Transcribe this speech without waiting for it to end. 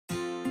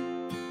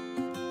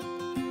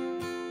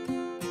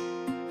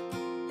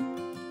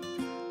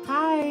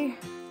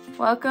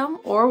Welcome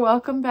or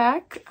welcome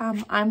back.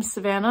 I'm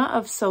Savannah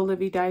of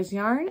Sewlivi Dyes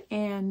Yarn,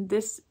 and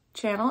this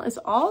channel is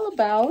all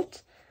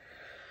about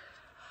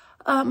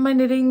my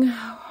knitting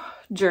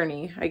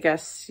journey, I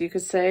guess you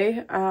could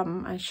say.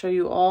 I show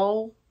you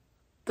all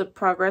the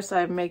progress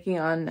I'm making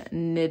on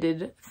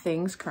knitted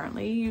things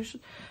currently.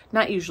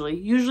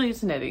 Usually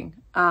it's knitting.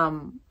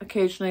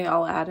 Occasionally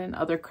I'll add in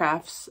other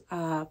crafts,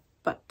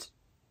 but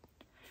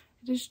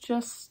it is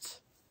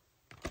just,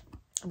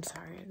 I'm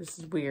sorry, this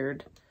is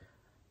weird.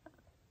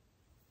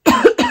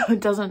 It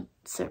doesn't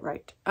sit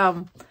right.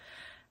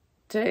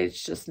 Today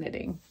it's just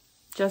knitting.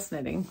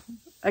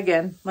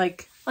 Again,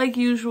 like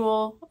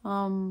usual.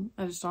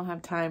 I just don't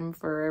have time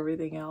for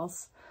everything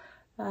else.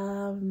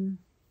 So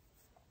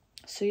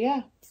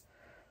yeah.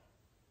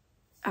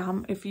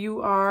 If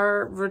you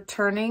are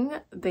returning,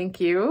 thank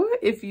you.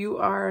 If you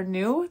are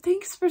new,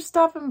 thanks for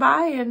stopping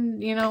by.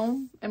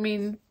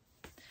 And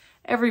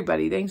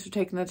everybody, thanks for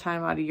taking the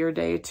time out of your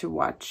day to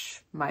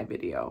watch my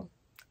video.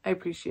 I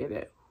appreciate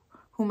it.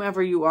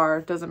 Whomever you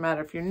are, doesn't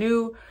matter if you're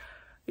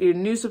a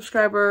new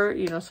subscriber,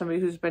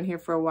 somebody who's been here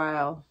for a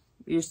while,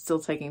 you're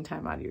still taking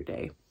time out of your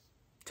day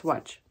to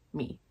watch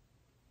me.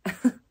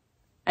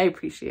 I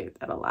appreciate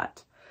that a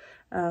lot.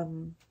 I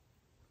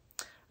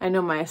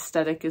know my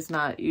aesthetic is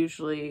not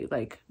usually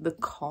like the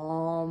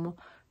calm,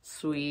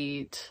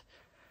 sweet,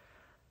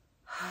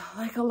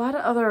 like a lot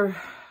of other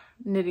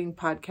knitting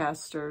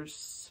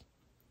podcasters.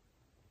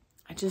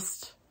 I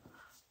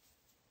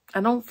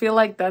don't feel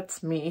like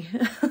that's me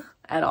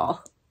at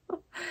all.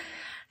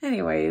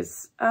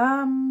 Anyways,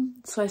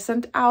 so I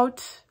sent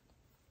out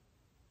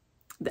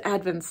the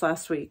Advents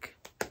last week.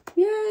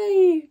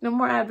 Yay! No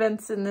more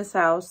Advents in this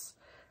house.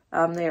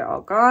 They are all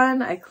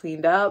gone. I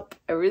cleaned up.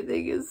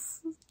 Everything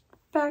is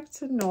back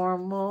to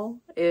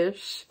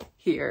normal-ish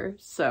here.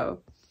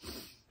 So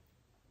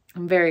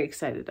I'm very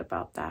excited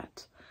about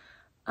that.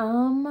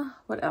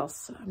 What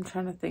else? I'm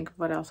trying to think of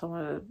what else I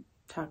want to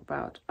talk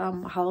about.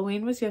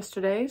 Halloween was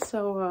yesterday,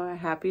 so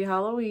happy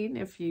Halloween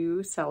if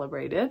you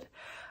celebrated.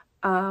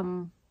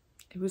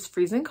 It was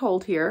freezing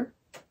cold here.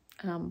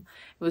 It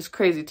was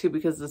crazy too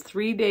because the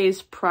 3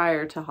 days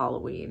prior to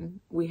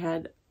Halloween, we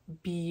had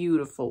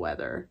beautiful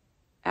weather,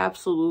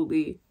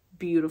 absolutely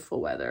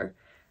beautiful weather.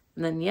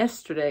 And then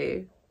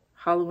yesterday,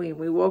 Halloween,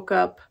 we woke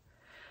up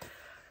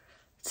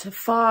to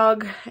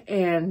fog,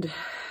 and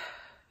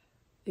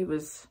it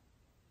was,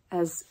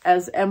 as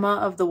Emma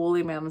of the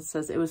Woolly Mammoth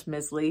says, it was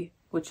mizzly,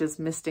 which is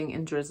misting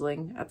and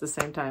drizzling at the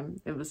same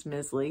time. It was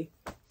mizzly.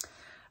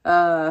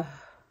 Yeah,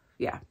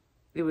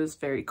 it was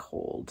very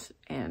cold,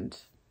 and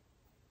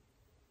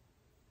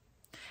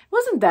it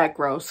wasn't that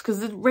gross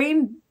because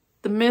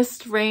the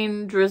mist,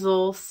 rain,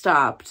 drizzle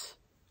stopped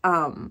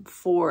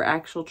for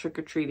actual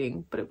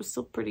trick-or-treating, but it was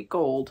still pretty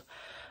cold.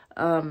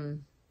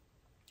 It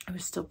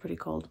was still pretty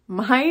cold.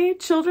 My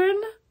children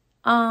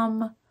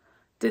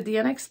did the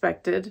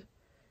unexpected.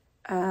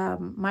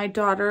 My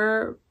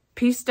daughter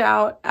pieced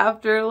out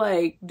after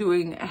like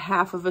doing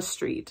half of a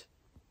street.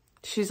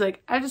 She's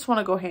like, I just want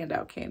to go hand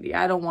out candy.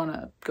 I don't want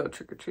to go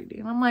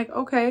trick-or-treating. And I'm like,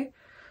 okay.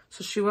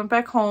 So she went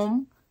back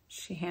home.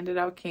 She handed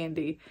out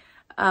candy.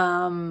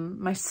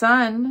 My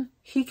son,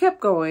 he kept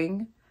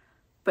going.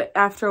 But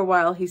after a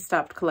while, he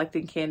stopped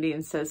collecting candy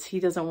and says he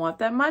doesn't want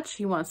that much.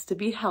 He wants to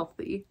be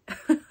healthy.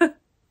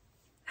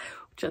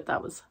 Which I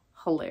thought was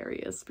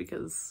hilarious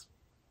because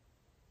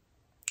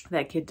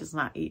that kid does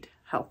not eat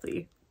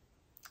healthy.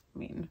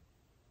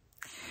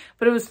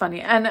 But it was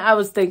funny. And I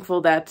was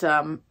thankful that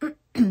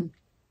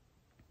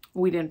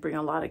we didn't bring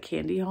a lot of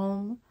candy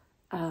home.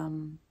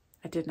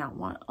 I did not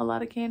want a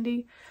lot of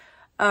candy.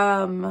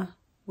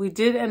 We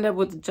did end up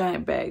with a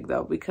giant bag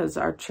though, because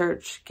our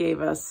church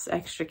gave us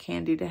extra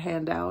candy to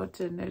hand out,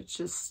 and it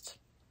just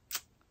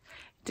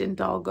didn't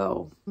all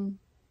go.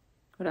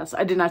 What else?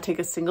 I did not take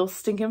a single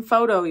stinking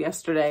photo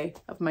yesterday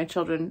of my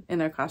children in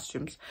their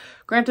costumes.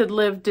 Granted,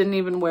 Liv didn't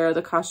even wear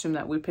the costume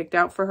that we picked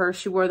out for her.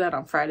 She wore that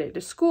on Friday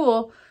to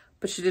school,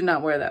 but she did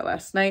not wear that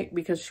last night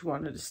because she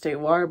wanted to stay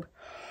warm.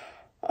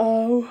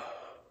 Oh.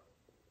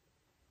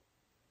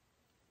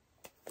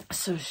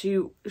 So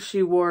she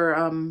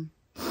wore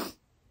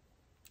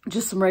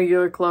just some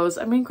regular clothes.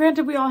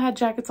 Granted, we all had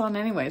jackets on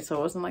anyway, so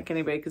it wasn't like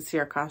anybody could see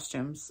our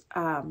costumes.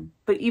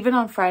 But even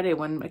on Friday,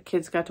 when my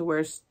kids got to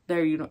wear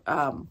their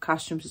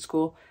costumes to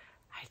school,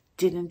 I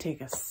didn't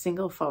take a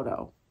single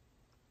photo.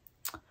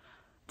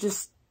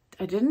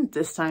 I didn't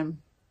this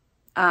time.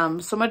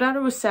 So my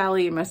daughter was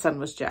Sally and my son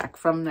was Jack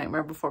from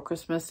Nightmare Before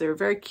Christmas. They were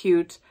very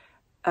cute.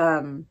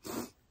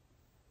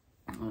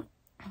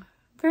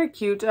 Very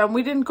cute.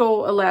 We didn't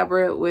go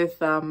elaborate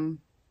with,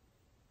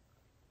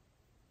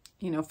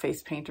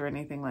 face paint or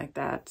anything like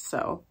that.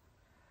 So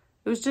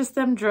it was just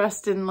them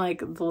dressed in like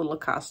the little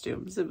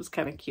costumes. It was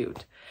kind of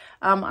cute.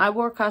 I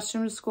wore a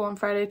costume to school on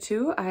Friday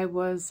too. I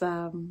was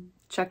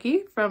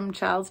Chucky from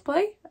Child's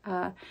Play.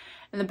 And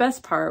the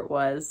best part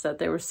was that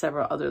there were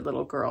several other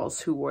little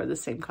girls who wore the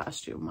same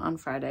costume on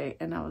Friday.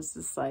 And I was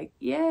just like,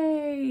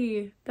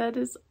 yay, that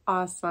is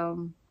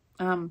awesome.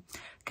 Kind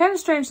of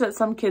strange that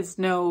some kids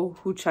know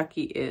who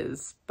Chucky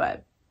is,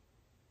 but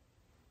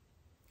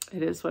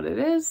it is what it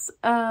is.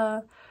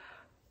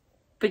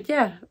 But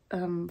yeah,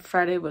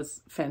 Friday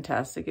was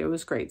fantastic. It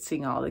was great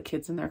seeing all the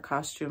kids in their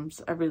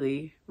costumes. I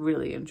really,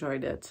 really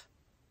enjoyed it.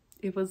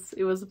 It was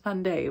a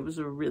fun day. It was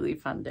a really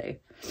fun day.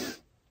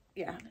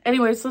 Yeah.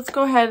 Anyways, let's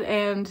go ahead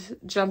and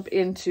jump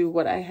into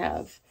what I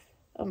have.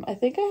 I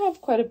think I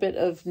have quite a bit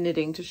of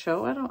knitting to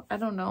show. I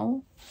don't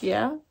know.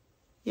 Yeah.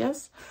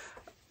 Yes.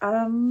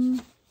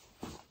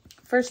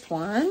 First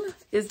one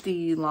is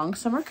the Long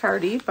Summer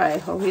Cardi by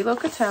Joji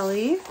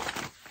Locatelli.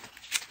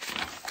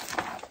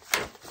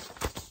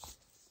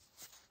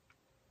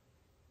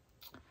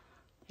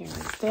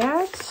 There's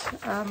that.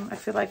 I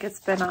feel like it's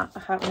been a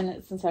hot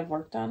minute since I've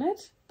worked on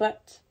it,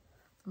 but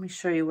let me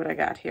show you what I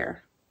got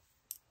here.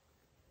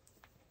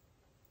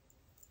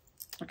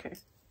 Okay.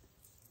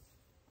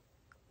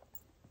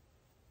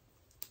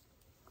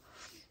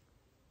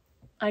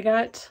 I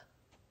got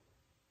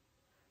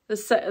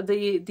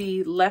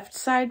the left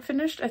side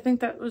finished. I think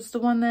that was the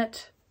one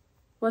that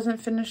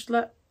wasn't finished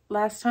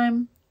last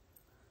time.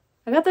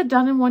 I got that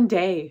done in one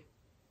day.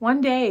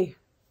 One day.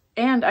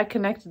 And I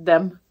connected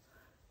them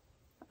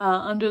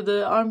under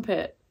the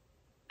armpit.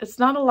 It's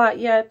not a lot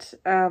yet.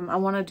 I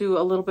want to do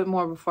a little bit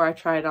more before I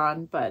try it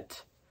on,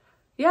 but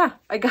yeah,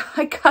 I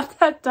got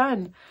that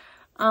done.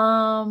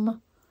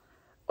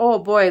 Oh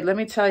boy, let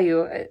me tell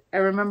you, I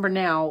remember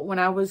now when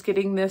I was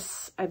getting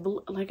this,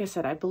 like I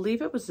said, I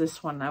believe it was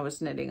this one I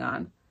was knitting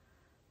on.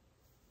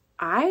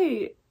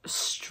 I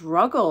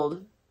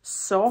struggled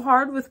so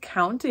hard with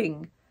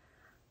counting.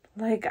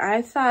 Like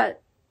I thought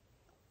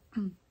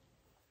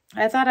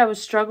I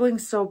was struggling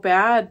so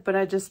bad, but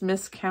I just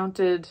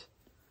miscounted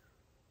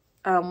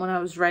when I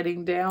was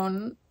writing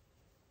down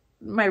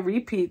my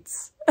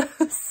repeats.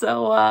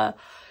 So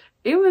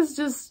it was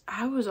just,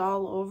 I was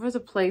all over the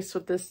place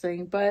with this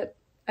thing, but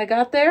I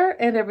got there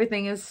and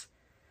everything is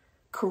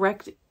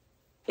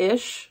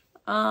correct-ish.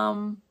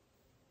 So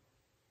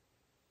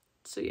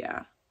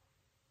yeah.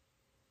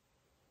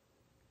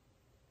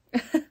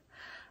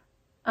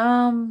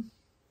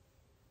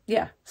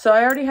 Yeah, so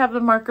I already have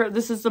the marker.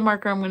 This is the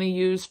marker I'm going to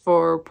use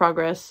for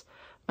progress,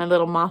 my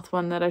little moth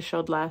one that I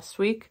showed last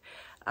week.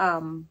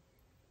 So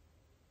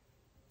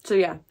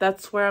yeah,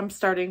 that's where I'm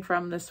starting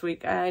from this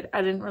week. I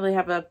didn't really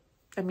have a,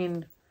 I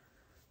mean,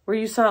 where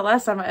you saw it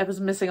last time, I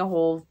was missing a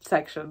whole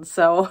section.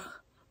 So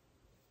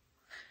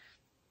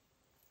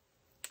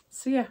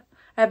yeah,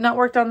 I have not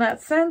worked on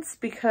that since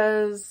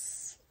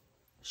because I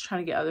was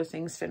trying to get other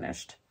things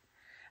finished.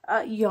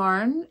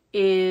 Yarn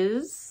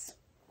is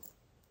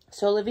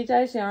Sewlivi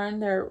dyes yarn.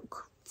 They're,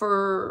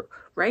 for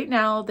right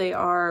now, they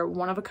are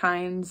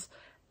one-of-a-kinds.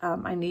 I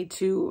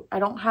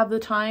don't have the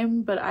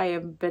time, but I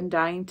have been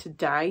dying to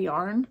dye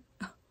yarn.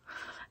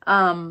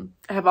 I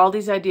have all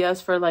these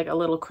ideas for like a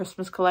little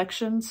Christmas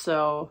collection,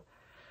 so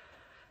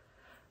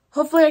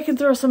hopefully I can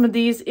throw some of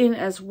these in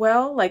as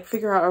well, like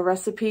figure out a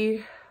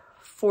recipe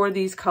for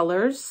these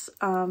colors.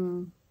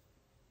 But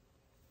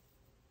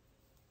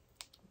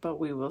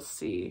we will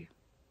see.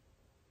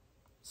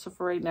 So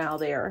for right now,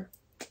 they are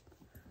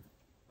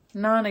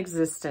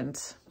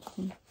non-existent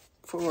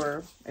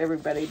for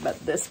everybody but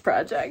this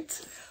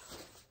project.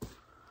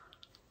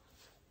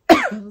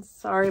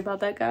 Sorry about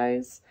that,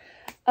 guys.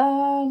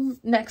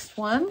 Next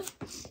one.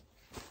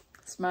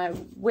 It's my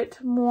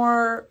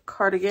Whitmore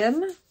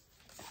cardigan.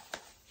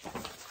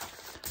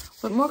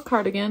 Whitmore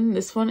cardigan.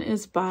 This one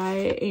is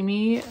by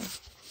Amy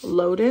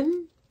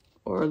Loudon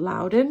or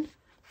Loudon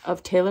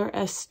of Taylor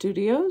S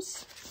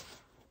Studios.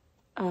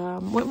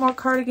 Whitmore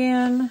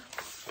cardigan.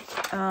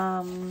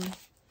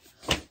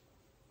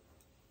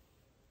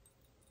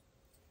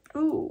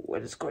 Ooh,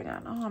 what is going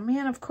on? Oh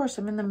man, of course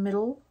I'm in the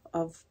middle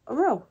of a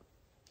row.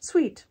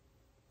 Sweet.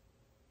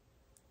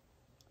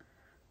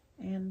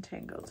 And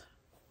tangled.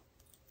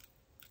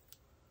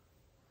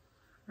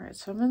 All right,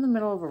 so I'm in the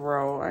middle of a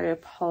row. I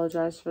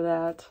apologize for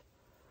that.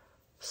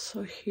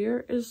 So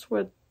here is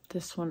where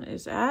this one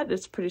is at.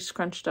 It's pretty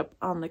scrunched up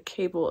on the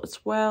cable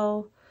as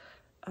well.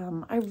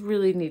 I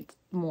really need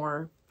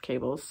more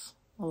cables,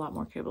 a lot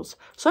more cables.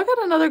 So I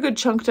got another good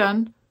chunk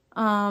done.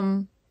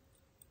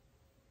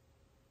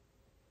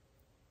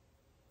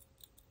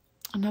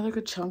 Another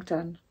good chunk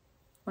done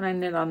when I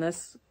knit on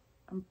this.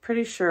 I'm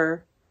pretty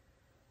sure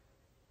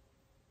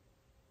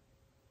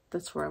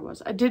that's where I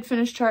was. I did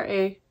finish chart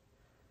A.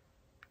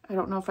 I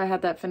don't know if I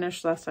had that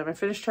finished last time. I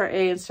finished chart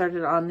A and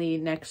started on the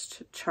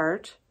next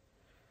chart.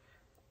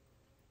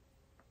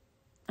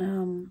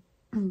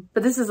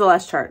 But this is the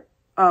last chart.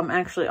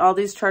 Actually, all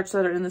these charts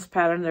that are in this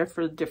pattern, they're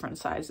for different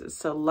sizes.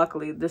 So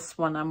luckily, this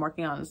one I'm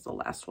working on is the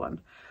last one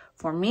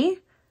for me.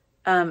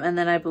 And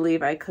then I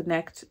believe I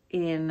connect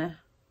in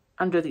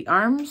under the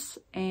arms,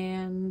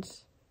 and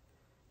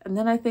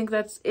then I think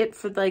that's it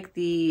for like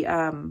the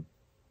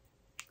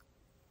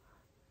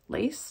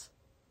lace.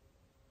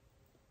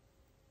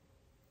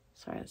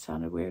 Sorry, that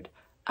sounded weird.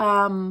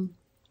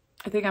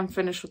 I think I'm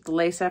finished with the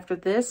lace after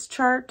this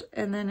chart,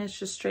 and then it's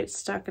just straight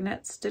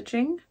stockinette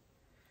stitching.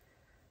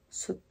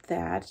 So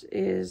that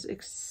is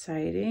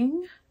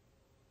exciting.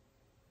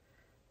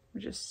 Let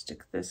me just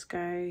stick this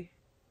guy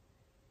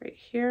right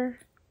here.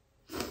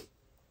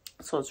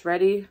 So it's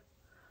ready.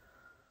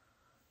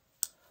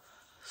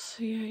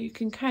 So yeah, you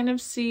can kind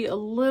of see a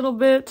little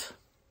bit.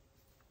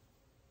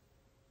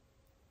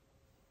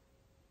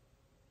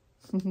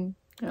 I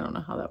don't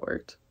know how that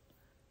worked,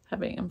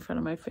 having it in front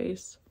of my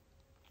face.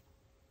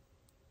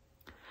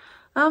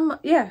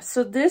 Yeah,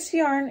 so this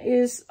yarn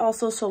is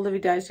also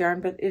Sewlivi Dyes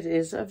yarn, but it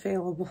is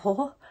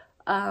available.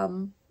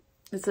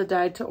 It's a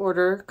dyed to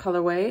order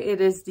colorway.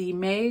 It is the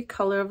May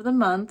color of the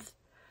month,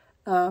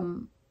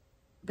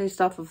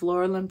 based off of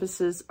Laura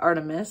Olympus's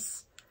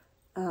Artemis.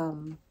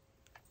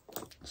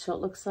 So it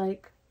looks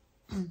like,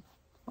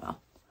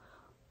 well,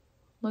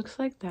 looks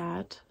like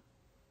that.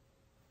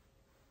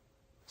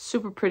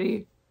 Super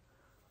pretty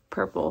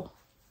purple.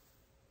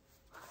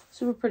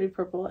 Super pretty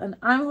purple. And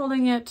I'm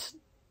holding it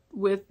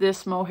with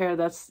this mohair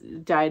that's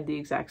dyed the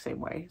exact same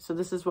way. So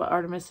this is what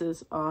Artemis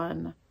is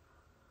on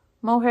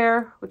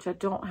mohair, which I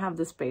don't have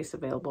this base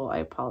available. I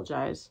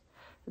apologize.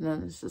 And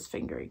then this is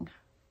fingering.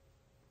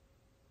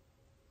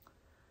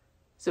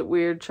 Is it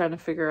weird trying to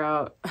figure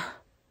out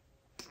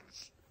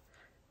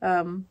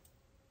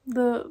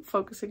the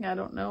focusing? I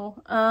don't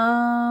know.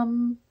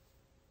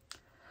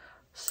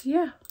 So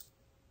yeah.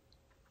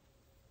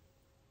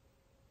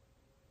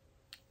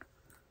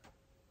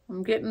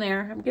 I'm getting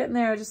there. I'm getting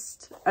there.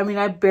 I mean,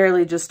 I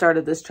barely just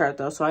started this chart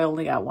though, so I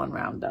only got one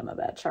round done of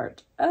that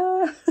chart.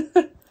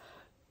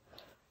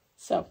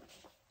 So,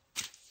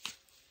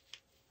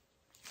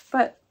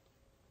 but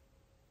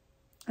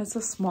it's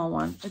a small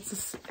one.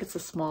 It's a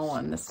small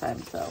one this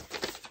time, so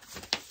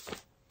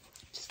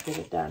just get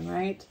it done,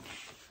 right?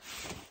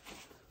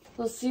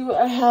 Let's see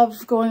what I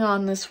have going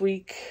on this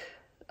week.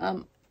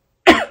 Oh,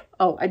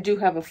 I do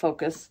have a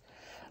focus.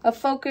 A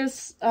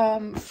focus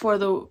for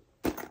the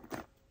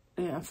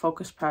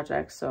focus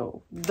project,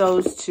 so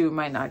those two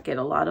might not get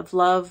a lot of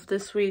love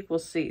this week. We'll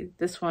see.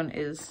 This one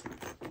is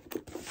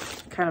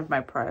kind of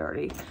my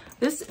priority.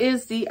 This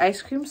is the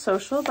Ice Cream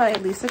Social by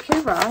Lisa K.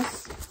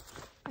 Ross.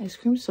 Ice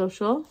Cream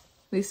Social,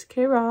 Lisa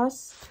K.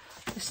 Ross.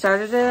 I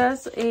started it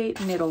as a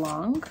knit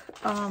along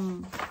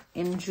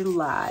in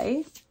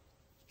July.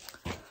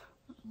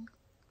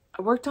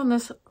 I worked on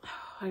this.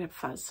 I got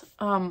fuzz.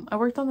 I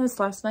worked on this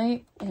last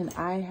night and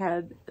I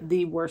had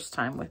the worst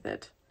time with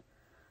it.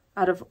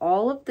 Out of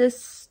all of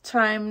this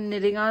time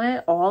knitting on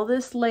it, all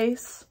this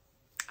lace,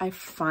 I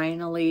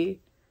finally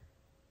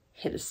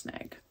hit a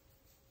snag.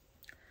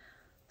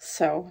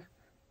 So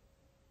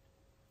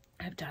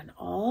I've done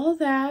all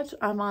that.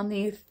 I'm on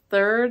the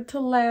third to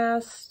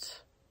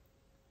last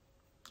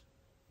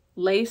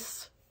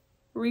lace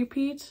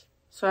repeat.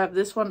 So I have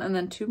this one and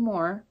then two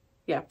more.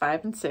 Yeah,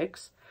 5 and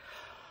 6.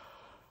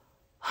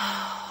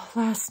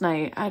 Last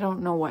night, I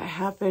don't know what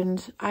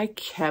happened. I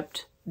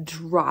kept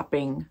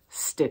dropping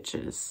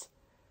stitches.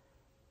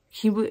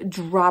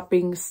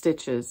 Dropping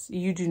stitches.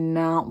 You do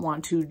not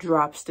want to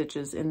drop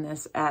stitches in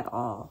this at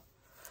all.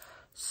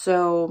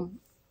 So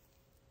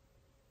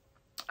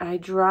I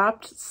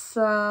dropped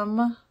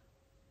some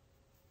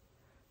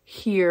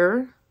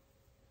here,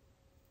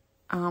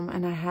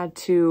 and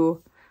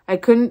I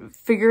couldn't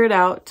figure it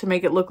out to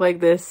make it look like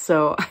this,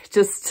 so I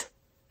just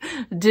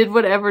did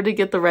whatever to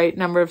get the right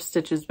number of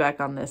stitches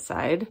back on this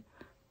side.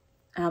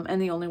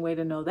 And the only way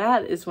to know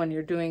that is when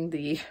you're doing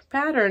the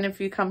pattern. If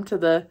you come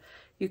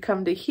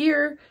to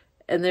here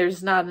and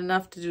there's not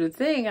enough to do a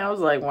thing, I was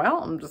like,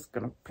 well, I'm just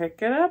going to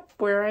pick it up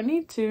where I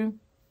need to.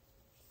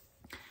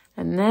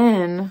 And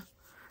then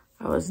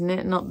I was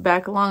knitting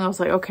back along. I was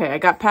like, okay, I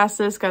got past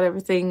this, got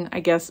everything, I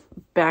guess,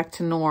 back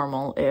to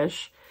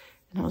normal-ish.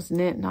 And I was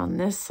knitting on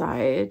this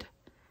side.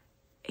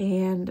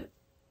 And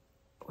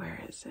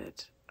where is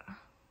it?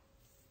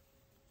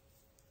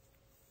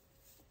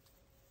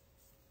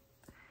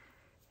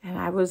 And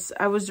I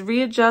was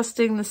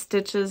readjusting the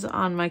stitches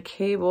on my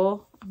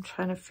cable. I'm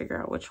trying to figure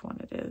out which one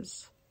it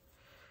is.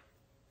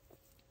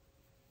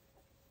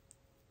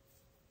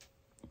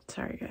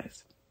 Sorry,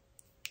 guys.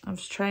 I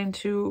was trying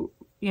to,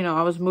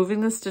 I was moving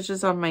the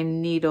stitches on my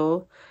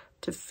needle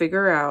to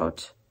figure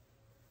out.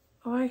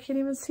 Oh, I can't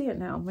even see it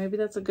now. Maybe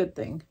that's a good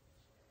thing.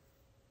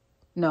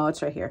 No,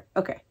 it's right here.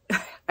 Okay,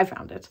 I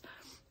found it.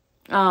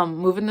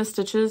 Moving the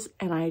stitches,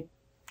 and I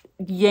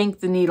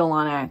yanked the needle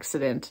on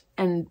accident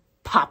and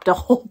popped a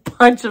whole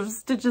bunch of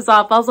stitches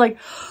off. I was like,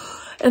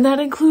 and that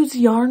includes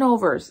yarn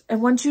overs. And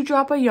once you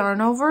drop a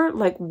yarn over,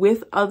 like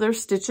with other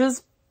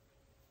stitches,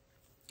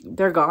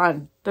 they're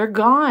gone. They're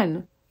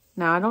gone.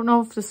 Now, I don't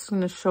know if this is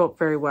going to show up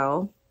very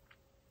well,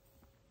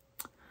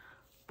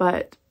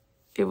 but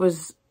it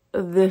was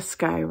this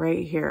guy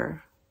right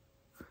here.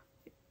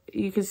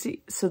 You can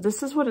see, so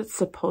this is what it's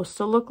supposed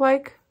to look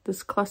like,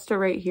 this cluster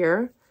right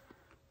here.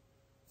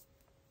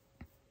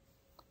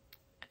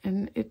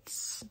 And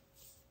it's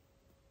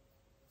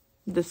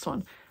this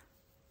one.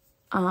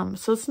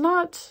 So it's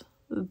not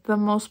the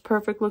most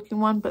perfect looking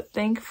one, but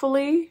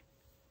thankfully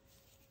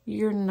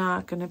you're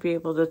not going to be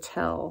able to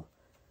tell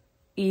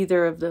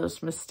either of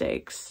those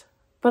mistakes.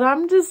 But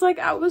I'm just like,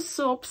 I was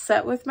so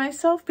upset with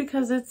myself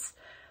because it's,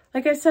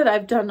 like I said,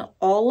 I've done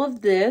all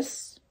of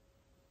this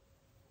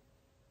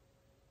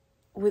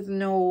with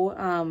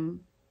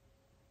no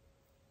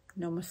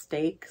no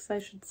mistakes, I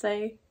should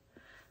say,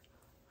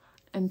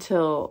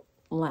 until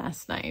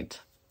last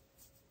night.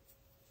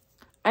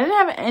 I didn't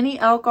have any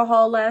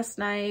alcohol last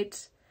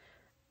night.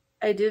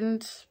 I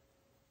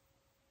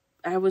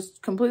was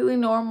completely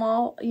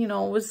normal. You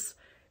know, it was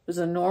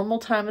a normal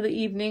time of the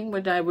evening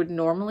when I would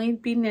normally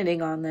be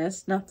knitting on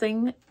this.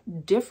 Nothing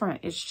different.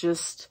 It's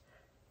just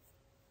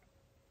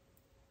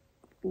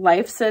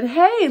life said,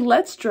 hey,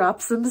 let's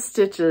drop some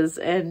stitches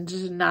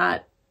and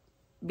not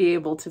be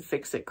able to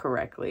fix it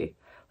correctly.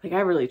 Like, I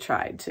really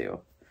tried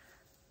to.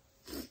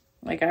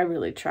 Like, I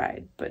really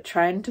tried. But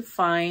trying to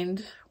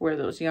find where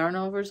those yarn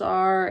overs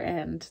are,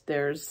 and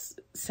there's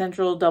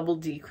central double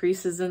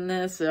decreases in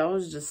this, I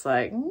was just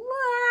like,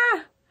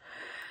 ah!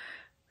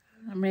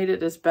 I made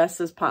it as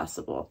best as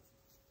possible.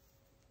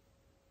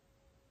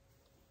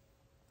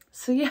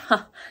 So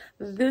yeah,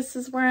 this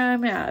is where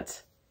I'm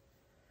at.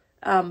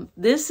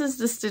 This is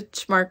the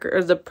stitch marker,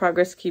 or the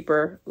progress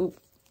keeper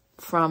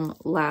from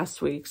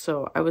last week.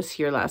 So I was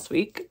here last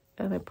week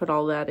and I put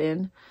all that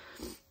in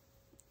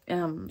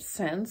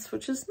since,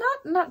 which is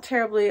not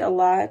terribly a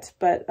lot,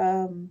 but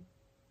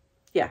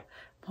yeah,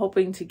 I'm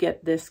hoping to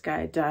get this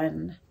guy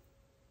done.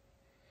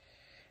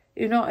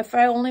 You know, if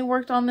I only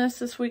worked on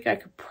this week, I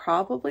could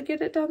probably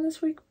get it done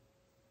this week,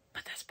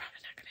 but that's probably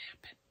not going to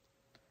happen.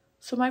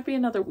 So it might be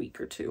another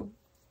week or two,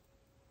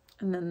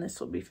 and then this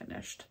will be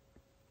finished.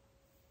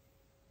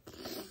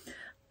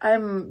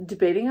 I'm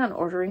debating on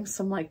ordering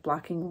some like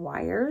blocking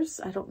wires.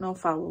 I don't know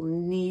if I will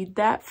need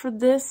that for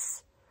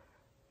this,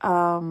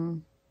 but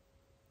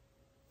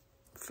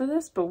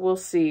we'll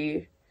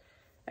see.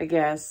 I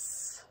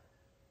guess,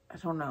 I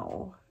don't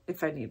know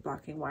if I need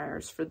blocking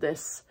wires for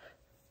this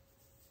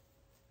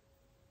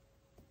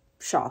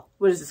shawl.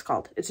 What is this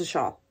called? It's a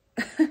shawl.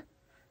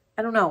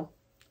 I don't know.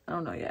 I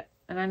don't know yet.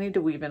 And I need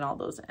to weave in all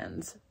those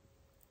ends.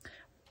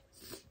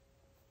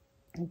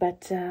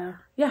 But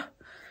yeah.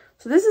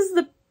 So this is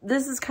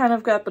kind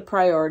of got the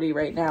priority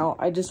right now.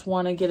 I just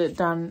want to get it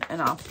done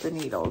and off the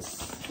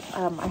needles.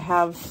 I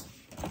have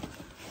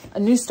a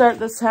new start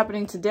that's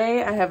happening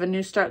today. I have a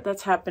new start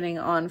that's happening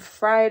on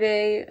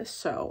Friday.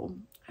 So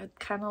I'd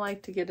kind of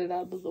like to get it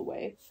out of the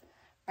way.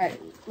 All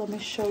right, let me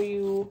show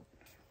you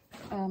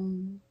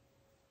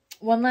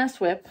one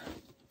last whip.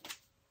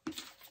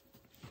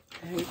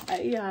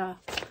 I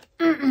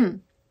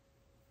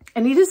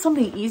needed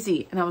something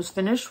easy, and I was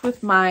finished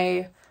with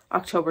my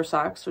October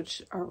socks,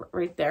 which are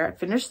right there. I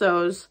finished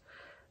those.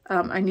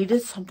 I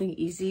needed something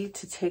easy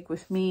to take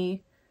with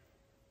me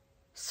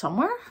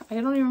somewhere. I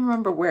don't even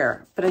remember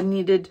where, but I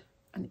needed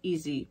an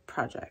easy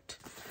project.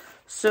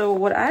 So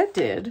what I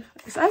did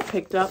is I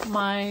picked up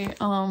my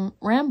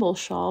Ramble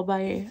shawl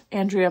by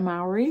Andrea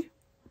Mowry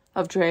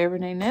of Drea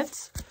Renee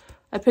Knits.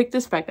 I picked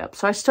this back up.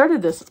 So I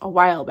started this a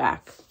while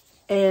back,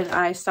 and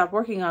I stopped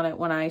working on it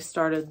when I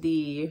started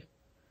the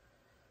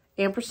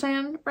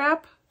ampersand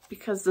wrap,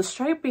 because the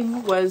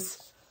striping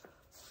was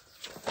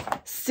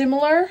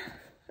similar.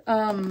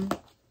 Let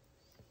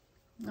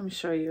me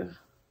show you.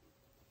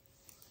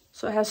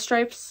 So it has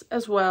stripes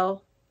as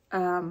well,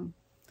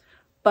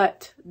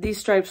 but these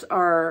stripes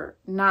are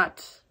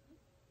not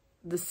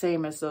the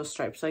same as those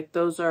stripes. Like,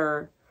 those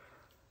are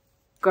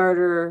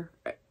garter,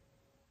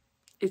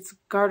 it's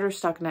garter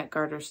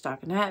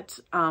stockinette,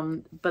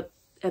 but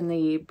in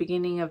the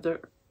beginning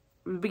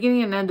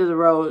and end of the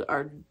row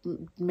are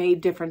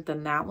made different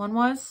than that one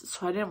was.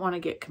 So I didn't want to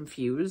get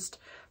confused.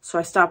 So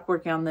I stopped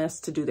working on this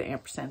to do the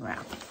ampersand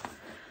wrap.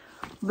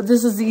 But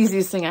this is the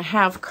easiest thing I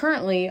have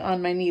currently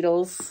on my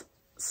needles.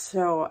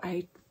 So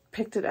I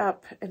picked it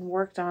up and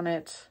worked on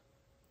it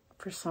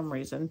for some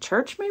reason.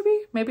 Church,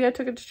 maybe? Maybe I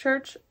took it to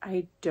church.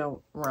 I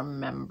don't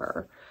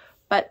remember.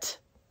 But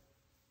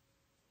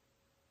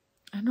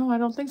I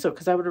don't think so,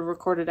 because I would have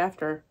recorded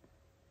after.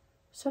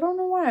 So I don't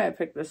know why I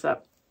picked this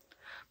up.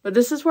 But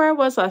this is where I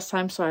was last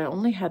time, so I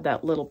only had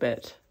that little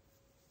bit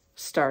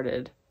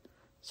started.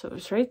 So it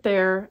was right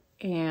there,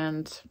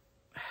 and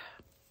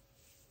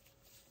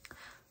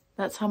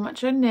that's how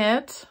much I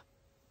knit.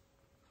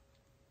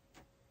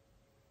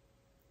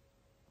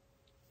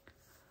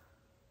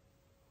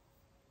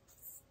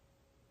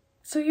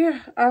 So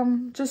yeah,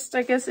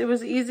 I guess it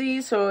was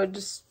easy, so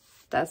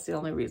that's the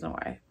only reason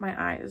why. My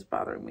eye is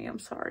bothering me, I'm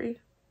sorry.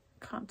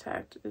 My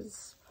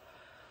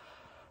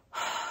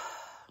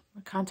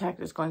contact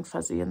is going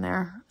fuzzy in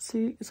there.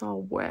 See, it's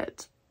all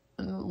wet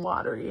and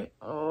watery.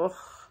 Oh.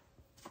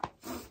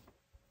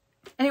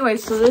 Anyway,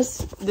 so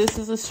this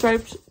is a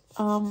striped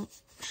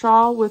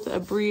shawl with a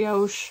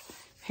brioche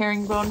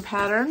herringbone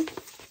pattern.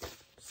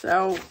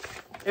 So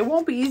it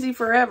won't be easy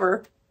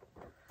forever.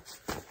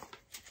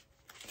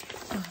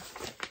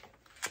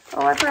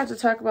 Oh, I forgot to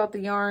talk about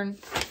the yarn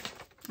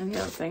and the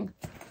other thing.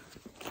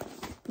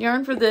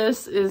 Yarn for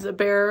this is a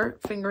bare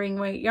fingering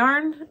weight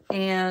yarn,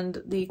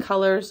 and the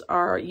colors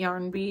are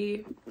Yarn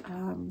Bee.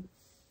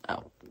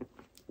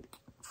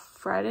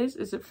 Fridays?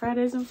 Is it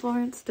Fridays in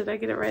Florence? Did I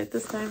get it right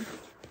this time?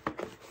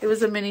 It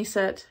was a mini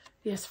set.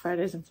 Yes,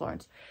 Fridays in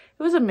Florence.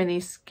 It was a mini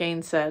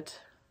skein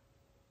set.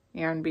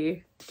 Yarn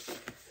Bee.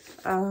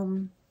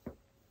 So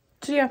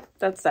yeah,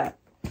 that's that.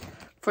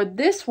 For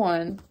this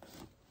one,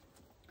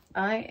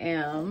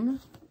 this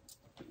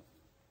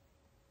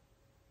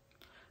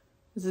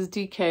is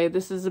DK.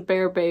 This is a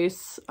bare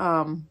base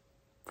for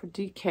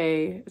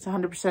DK. It's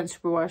 100%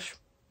 superwash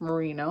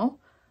merino.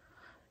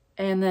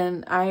 And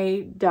then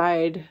I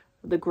dyed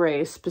the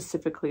gray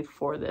specifically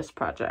for this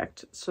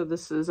project. So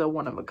this is a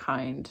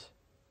one-of-a-kind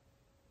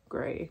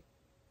gray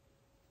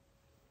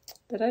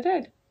that I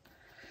dyed.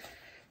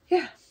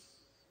 Yeah.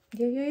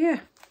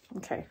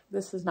 Okay,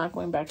 this is not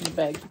going back in the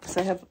bag because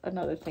I have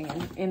another thing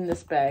in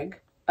this bag.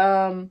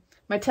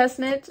 My test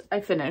knit,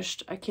 I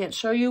finished. I can't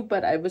show you,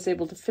 but I was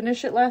able to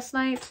finish it last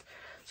night.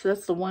 So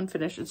that's the one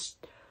finish. It's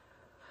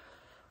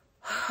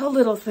a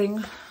little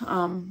thing.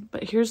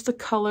 But here's the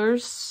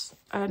colors.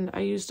 And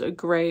I used a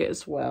gray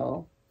as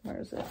well.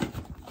 Where is it?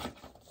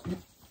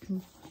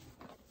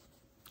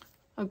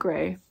 A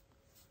gray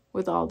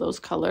with all those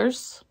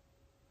colors.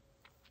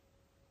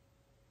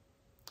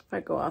 If I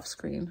go off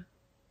screen,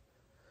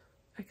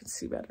 I can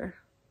see better.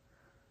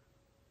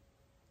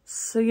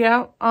 So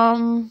yeah,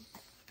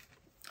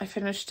 I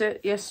finished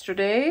it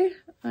yesterday.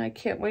 I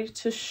can't wait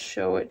to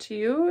show it to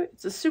you.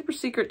 It's a super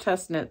secret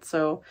test knit,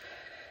 so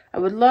I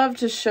would love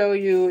to show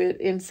you it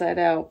inside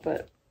out,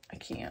 but I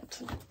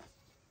can't.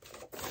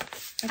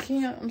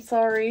 I'm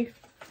sorry.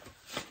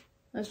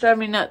 It's driving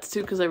me nuts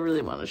too because I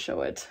really want to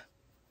show it.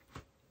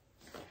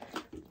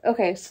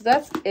 Okay, so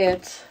that's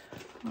it.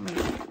 Let me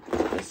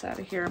get this out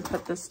of here and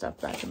put this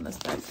stuff back in this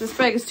bag. This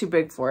bag is too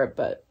big for it,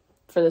 but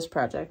for this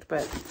project,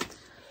 but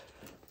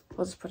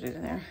we'll just put it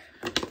in there.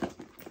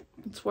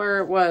 It's where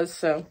it was,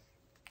 so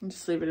I'll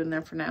just leave it in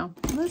there for now.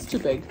 That's too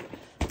big.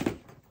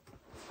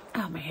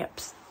 Oh, my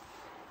hips.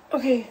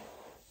 Okay,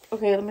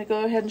 let me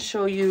go ahead and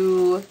show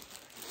you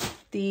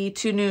the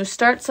 2 new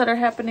starts that are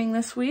happening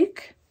this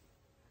week.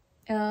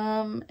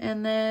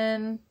 And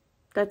then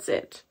that's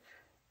it.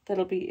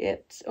 That'll be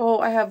it. Oh,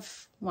 I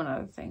have one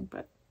other thing,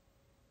 but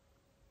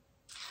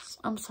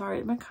I'm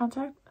sorry, my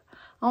contact.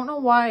 I don't know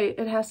why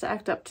it has to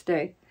act up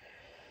today.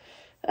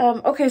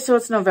 Okay, so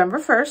it's November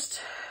 1st.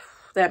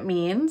 That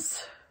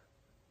means,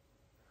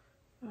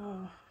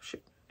 oh,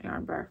 shoot,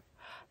 yarn bar.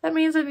 That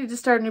means I need to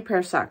start a new pair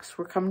of socks.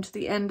 We're coming to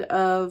the end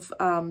of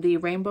the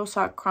Rainbow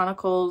Sock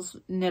Chronicles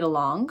knit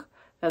along.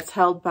 That's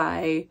held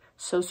by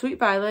So Sweet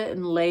Violet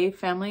and Lay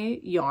Family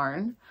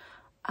Yarn.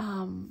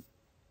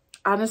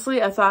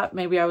 Honestly, I thought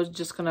maybe I was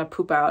just gonna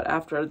poop out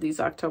after these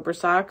October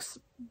socks,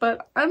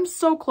 but I'm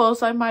so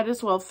close, I might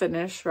as well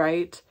finish,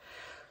 right?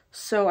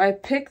 So I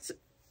picked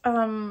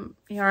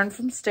yarn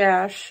from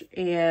Stash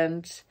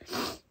and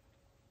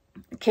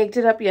caked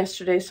it up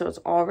yesterday, so it's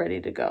all ready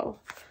to go.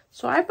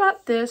 So I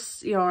bought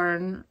this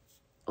yarn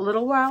a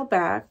little while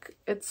back.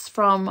 It's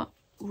from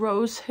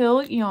Rose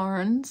Hill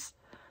Yarns.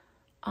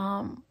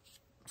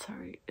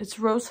 It's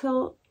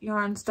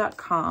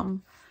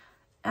rosehillyarns.com.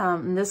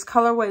 And this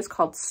colorway is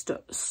called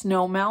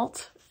Snow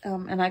Melt.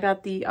 And I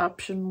got the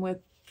option with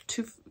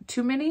two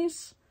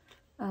minis.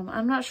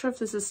 I'm not sure if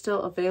this is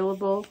still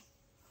available.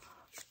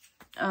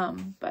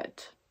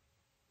 But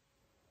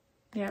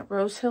yeah,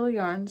 Rose Hill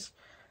Yarns.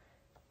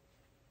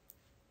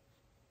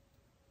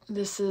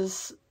 This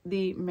is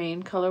the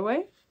main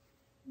colorway.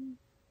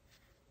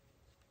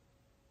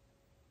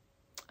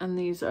 And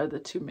these are the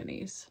 2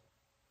 minis.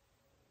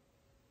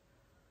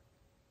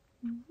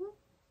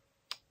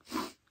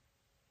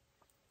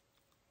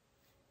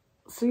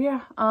 So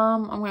yeah,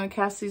 I'm going to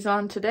cast these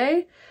on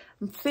today.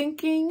 I'm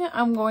thinking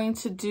I'm going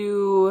to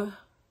do,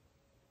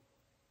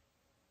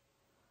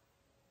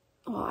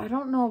 well, I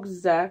don't know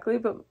exactly,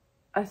 but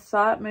I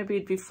thought maybe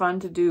it'd be fun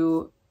to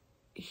do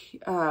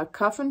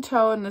cuff and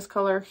toe in this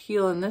color,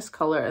 heel in this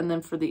color, and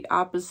then for the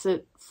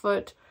opposite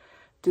foot,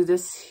 do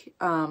this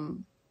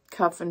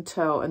cuff and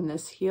toe and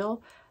this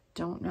heel.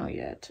 Don't know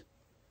yet.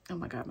 Oh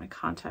my god, my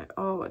contact.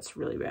 Oh, it's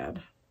really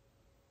bad.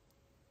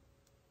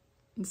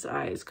 This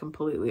eye is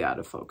completely out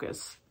of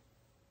focus.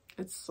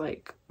 It's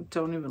like,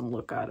 don't even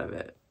look out of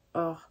it.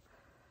 Oh,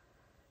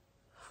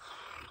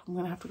 I'm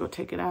gonna have to go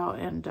take it out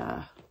and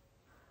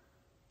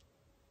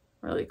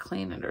really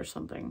clean it or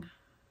something.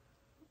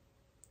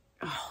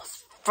 Oh,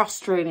 it's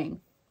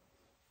frustrating.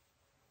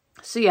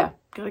 So yeah,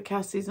 gotta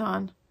cast these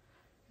on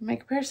and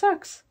make a pair of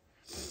socks.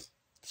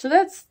 So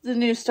that's the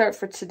new start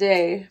for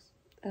today.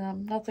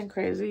 Nothing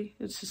crazy.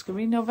 It's just gonna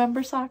be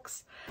November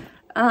socks.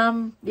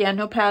 Yeah,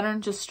 no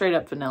pattern, just straight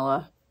up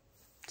vanilla.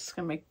 Just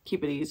gonna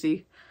keep it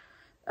easy.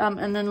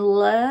 And then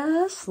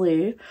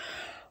lastly,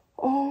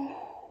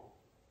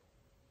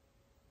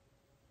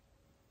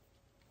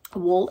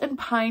 Wool and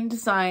Pine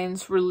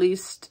Designs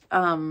released,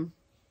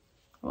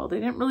 well, they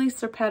didn't release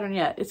their pattern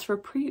yet. It's for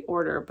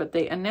pre-order, but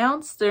they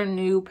announced their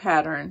new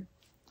pattern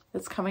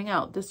that's coming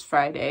out this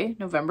Friday,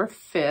 November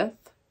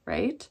 5th,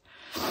 right?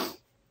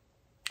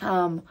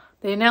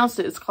 They announced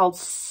it. It's called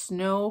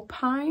Snow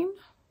Pine.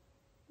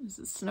 Is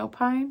it Snow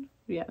Pine?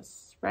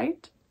 Yes,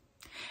 right?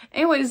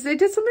 Anyways, they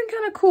did something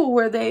kind of cool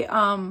where they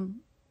have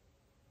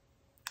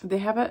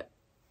it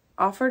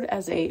offered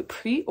as a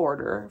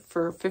pre-order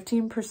for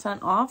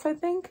 15% off, I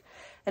think.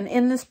 And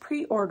in this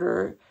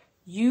pre-order,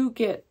 you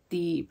get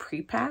the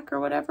pre-pack or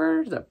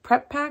whatever, the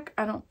prep pack.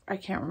 I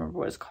can't remember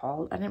what it's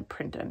called. I didn't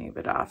print any of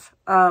it off.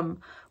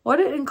 What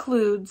it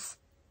includes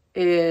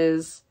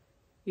is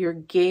your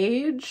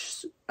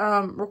gauge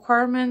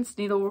requirements,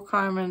 needle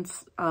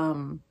requirements,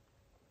 yarn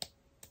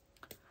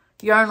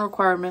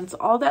requirements,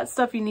 all that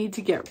stuff you need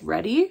to get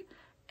ready,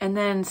 and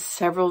then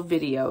several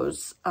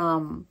videos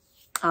on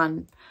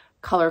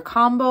color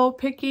combo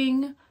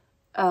picking,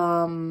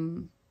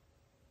 and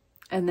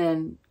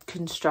then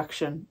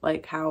construction,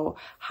 like how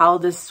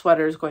this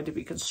sweater is going to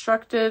be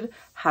constructed,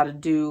 how to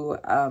do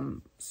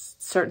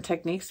certain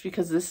techniques,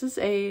 because this is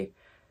a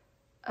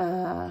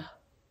crap.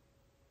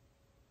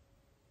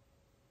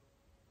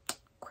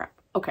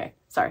 Okay,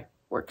 sorry,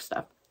 work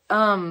stuff.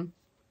 Oh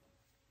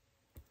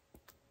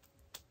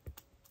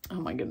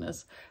my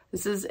goodness.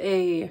 This is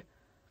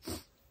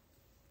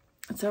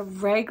it's a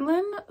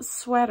raglan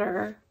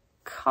sweater,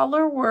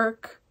 color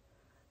work,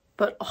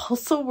 but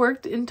also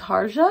worked in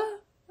tarja.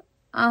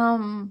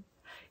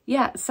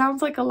 Yeah, it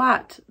sounds like a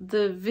lot.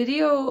 The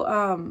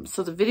video,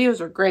 so the videos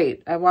are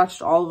great. I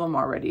watched all of them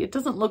already. It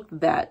doesn't look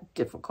that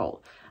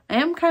difficult. I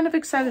am kind of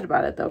excited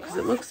about it though, because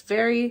it looks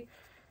very,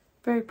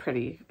 very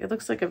pretty. It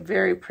looks like a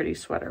very pretty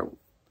sweater.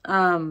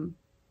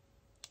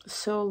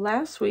 So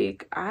last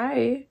week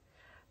I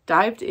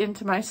dived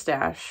into my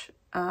stash,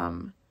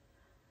 and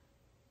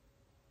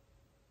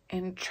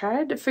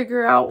tried to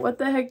figure out what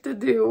the heck to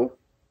do.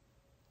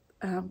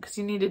 Because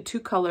you needed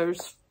two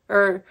colors,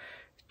 or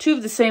two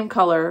of the same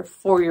color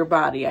for your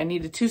body. I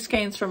needed 2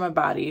 skeins for my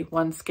body,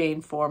 1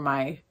 skein for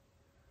my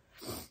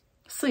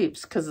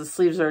sleeves, because the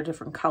sleeves are a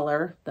different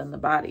color than the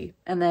body.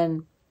 And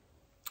then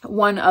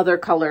 1 other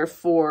color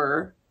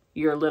for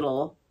your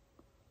little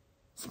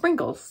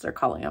sprinkles, they're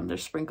calling them. They're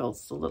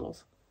sprinkles, the little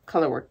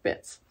color work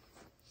bits.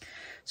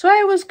 So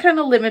I was kind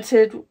of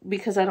limited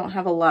because I don't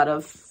have a lot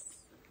of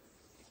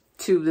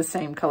 2 of the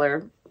same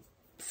color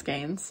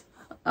skeins.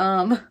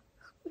 But,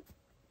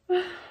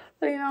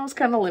 you know, I was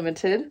kind of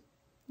limited.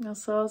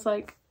 So I was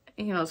like,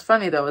 you know, it's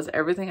funny though, is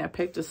everything I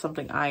picked is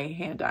something I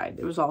hand dyed.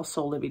 It was all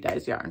Sewlivi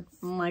dyes yarn.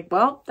 I'm like,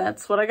 well,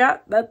 that's what I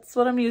got. That's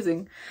what I'm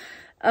using.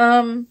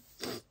 And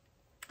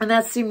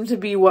that seemed to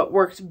be what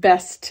worked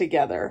best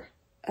together.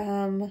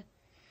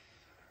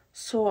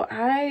 So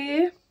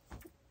I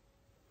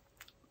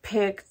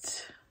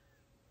picked,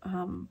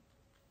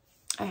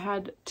 I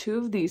had 2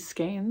 of these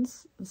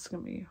skeins. This is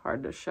going to be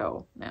hard to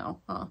show now,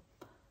 huh?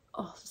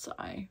 Oh,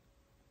 sigh.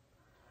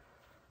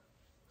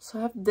 So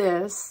I have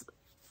this.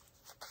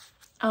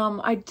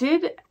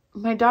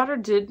 My daughter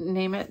did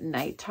name it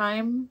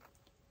Nighttime,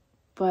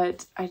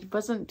 but I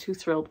wasn't too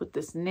thrilled with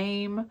this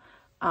name.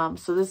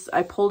 So this,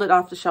 I pulled it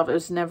off the shelf. It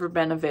was never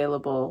been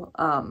available.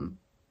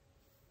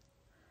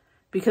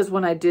 Because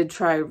when I did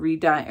try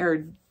re-dyeing,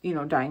 or, you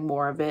know, dyeing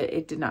more of it,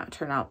 it did not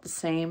turn out the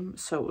same.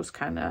 So it was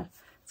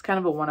it's kind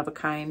of a one of a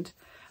kind.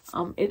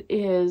 It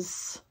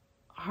is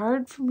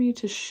hard for me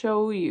to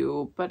show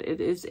you, but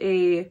it is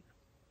a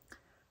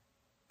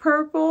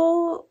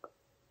purple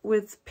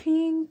with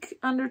pink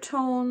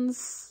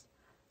undertones,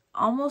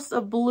 almost a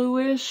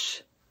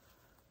bluish.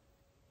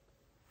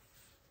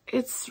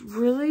 It's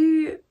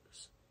really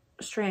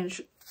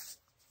strange,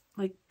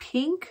 like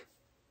pink,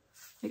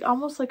 like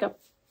almost like a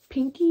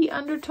pinky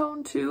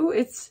undertone too.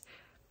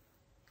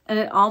 And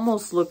it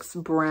almost looks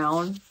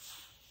brown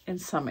in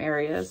some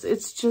areas.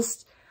 It's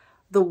just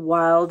the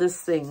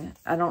wildest thing.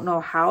 I don't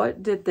know how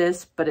it did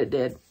this, but it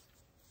did.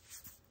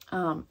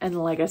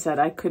 And like I said,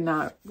 I could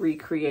not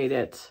recreate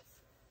it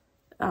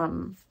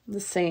the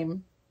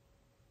same.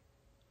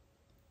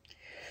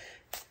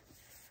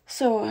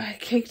 So I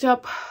caked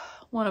up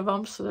one of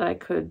them so that I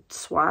could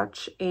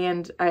swatch,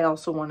 and I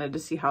also wanted to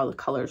see how the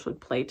colors would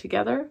play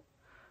together.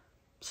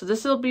 So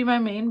this will be my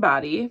main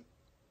body.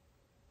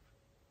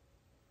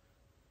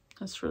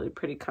 That's really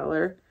pretty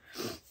color.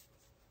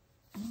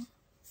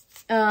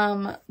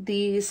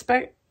 The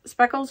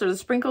speckles or the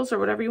sprinkles or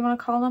whatever you want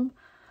to call them,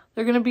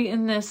 they're going to be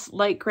in this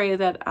light gray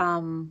that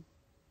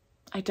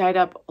I dyed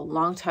up a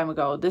long time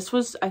ago.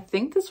 I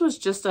think this was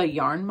just a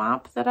yarn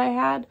mop that I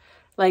had.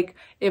 Like,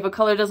 if a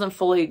color doesn't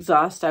fully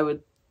exhaust, I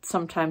would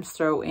sometimes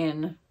throw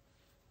in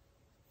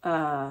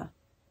some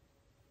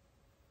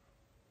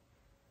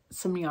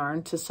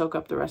yarn to soak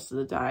up the rest of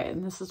the dye.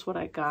 And this is what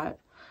I got.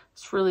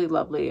 It's really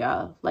lovely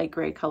light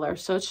gray color.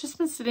 So it's just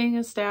been sitting in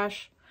a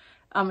stash.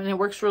 And it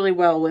works really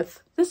well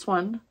with this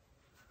one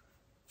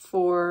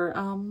for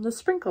the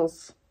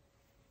sprinkles.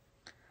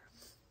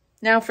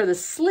 Now for the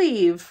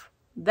sleeve,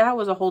 that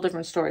was a whole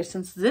different story.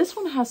 Since this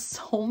one has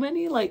so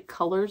many like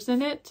colors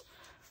in it,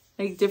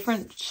 like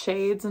different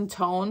shades and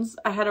tones,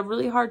 I had a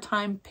really hard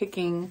time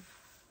picking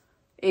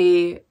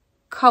a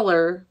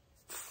color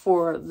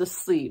for the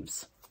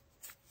sleeves.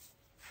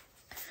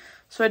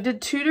 So I did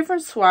 2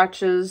 different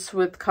swatches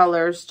with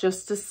colors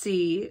just to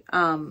see,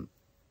 and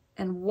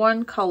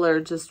one color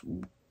just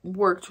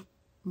worked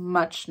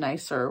much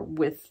nicer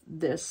with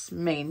this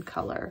main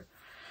color.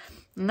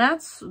 And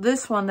that's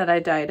this one that I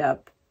dyed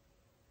up.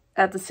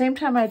 At the same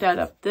time I dyed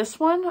up this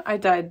one, I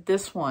dyed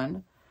this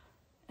one.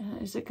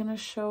 And is it going to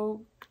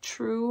show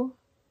true?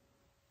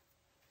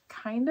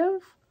 kind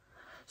of.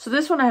 So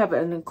this one I have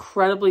an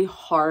incredibly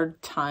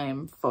hard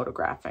time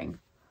photographing.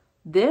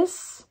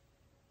 This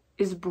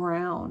is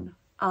brown.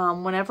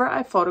 Whenever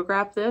I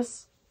photograph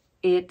this,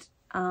 it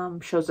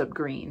shows up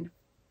green.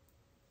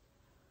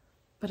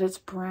 But it's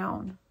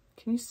brown.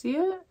 Can you see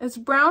it? It's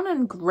brown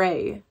and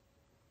gray.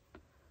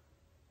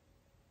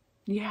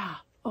 Yeah.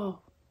 Oh.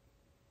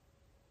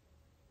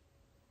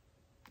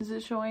 Is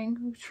it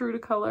showing true to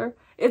color?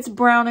 It's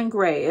brown and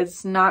gray.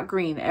 It's not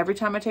green. Every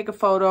time I take a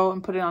photo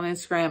and put it on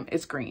Instagram,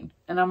 it's green.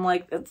 And I'm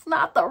like, it's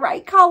not the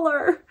right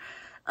color.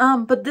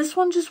 But this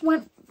one just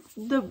went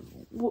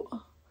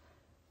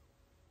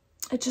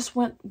it just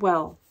went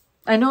well.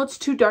 I know it's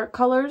two dark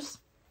colors,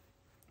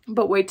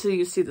 but wait till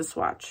you see the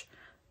swatch.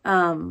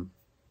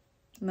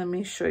 Let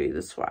me show you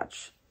the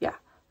swatch. Yeah,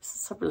 this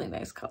is a really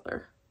nice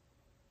color.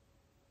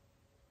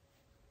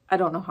 I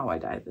don't know how I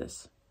dyed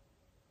this.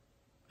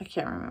 I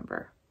can't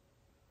remember.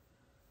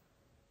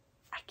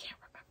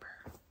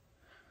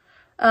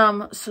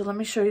 So let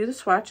me show you the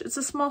swatch. It's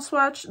a small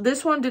swatch.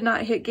 This one did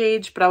not hit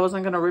gauge, but I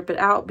wasn't going to rip it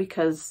out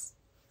because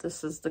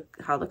this is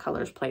how the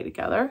colors play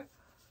together.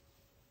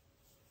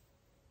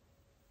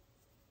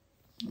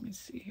 Let me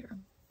see here.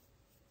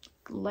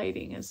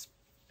 Lighting is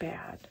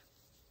bad.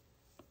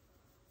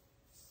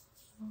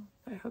 Oh,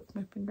 I hooked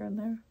my finger in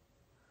there.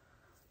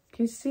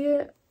 Can you see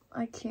it?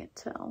 I can't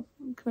tell.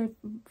 My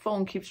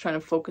phone keeps trying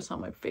to focus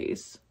on my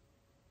face.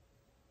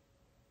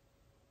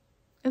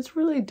 It's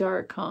really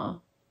dark, huh?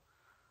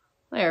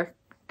 There,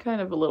 kind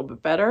of a little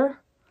bit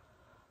better.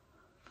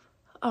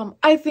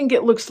 I think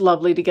it looks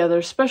lovely together,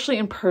 especially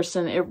in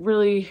person. It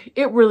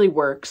really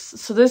works.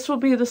 So this will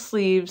be the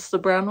sleeves. The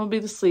brown will be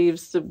the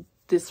sleeves.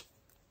 This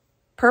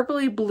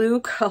purpley blue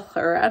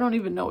color, I don't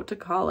even know what to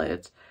call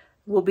it,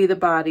 will be the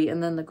body,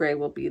 and then the gray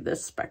will be the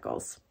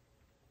speckles.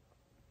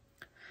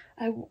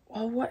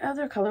 What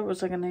other color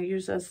was I going to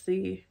use as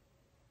the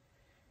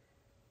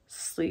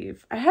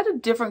sleeve? I had a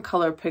different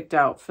color picked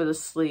out for the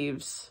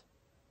sleeves.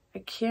 I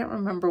can't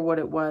remember what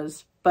it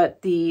was,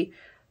 but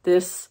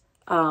this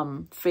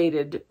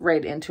faded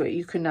right into it.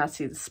 You could not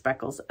see the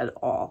speckles at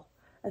all.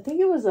 I think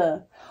it was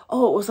it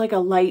was like a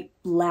light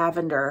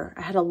lavender.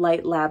 I had a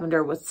light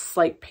lavender with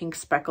slight pink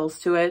speckles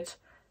to it.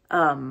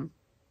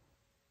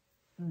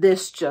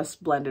 This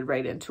just blended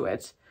right into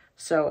it.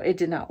 So it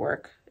did not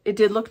work. It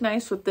did look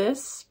nice with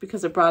this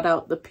because it brought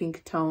out the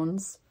pink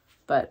tones,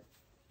 but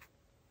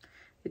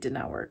it did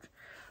not work.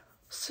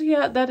 So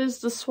yeah, that is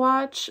the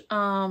swatch.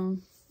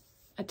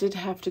 I did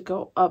have to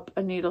go up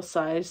a needle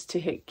size to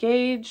hit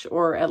gauge,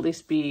 or at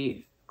least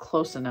be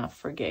close enough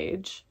for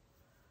gauge.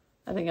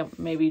 I think I'm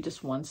maybe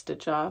just one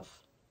stitch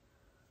off,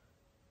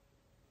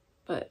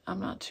 but I'm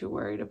not too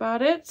worried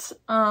about it.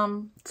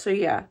 So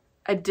yeah,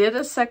 I did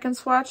a second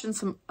swatch in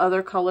some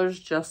other colors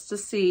just to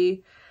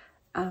see,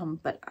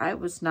 but I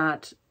was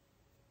not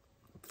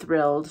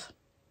thrilled.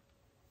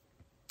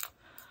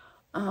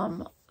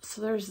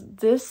 So there's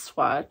this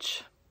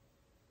swatch.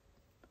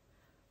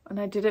 And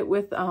I did it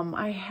with,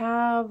 I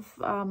have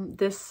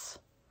this,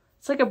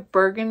 it's like a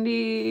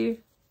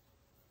burgundy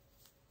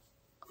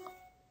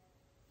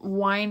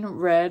wine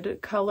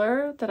red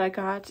color that I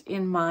got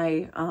in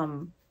my,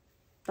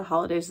 the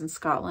Holidays in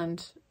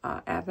Scotland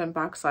advent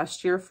box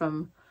last year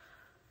from,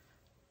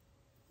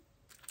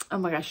 oh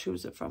my gosh, who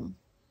was it from?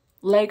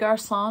 Les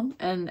Garçons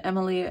and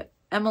Emilia,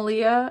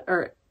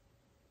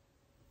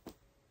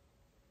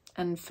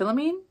 and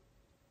Philomene?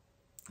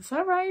 Is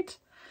that right?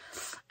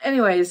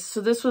 Anyways,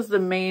 so this was the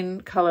main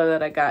color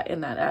that I got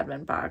in that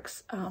advent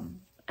box.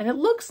 And it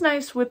looks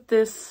nice with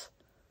this,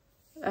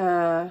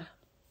 I'm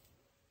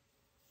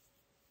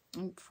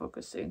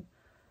focusing,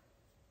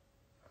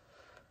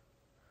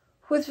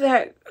 with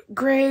that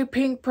gray,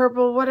 pink,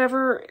 purple,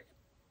 whatever,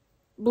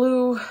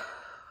 blue.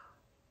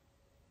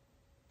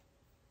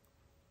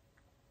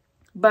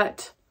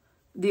 But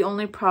the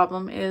only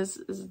problem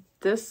is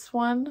this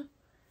one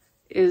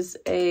is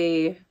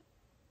a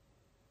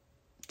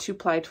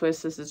 2-ply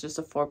twist. This is just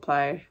a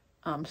 4-ply.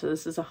 So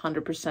this is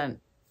 100%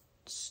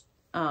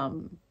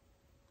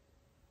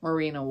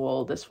 merino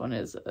wool. This one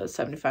is a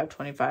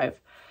 75-25.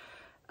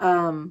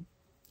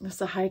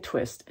 It's a high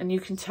twist, and you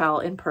can tell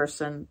in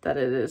person that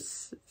it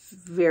is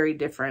very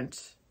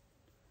different.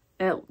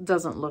 It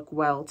doesn't look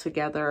well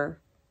together,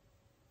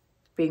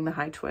 being the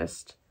high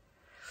twist.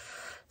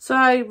 So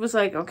I was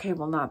like, okay,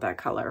 well, not that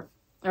color,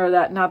 or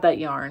not that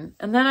yarn.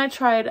 And then I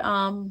tried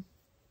a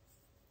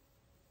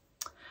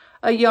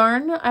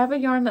yarn. I have a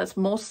yarn that's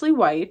mostly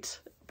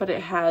white, but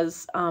it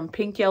has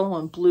pink, yellow,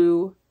 and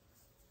blue,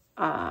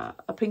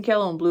 a pink,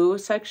 yellow, and blue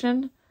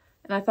section.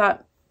 And I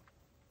thought,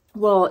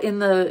 well, in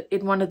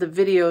one of the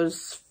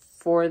videos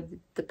for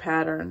the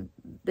pattern,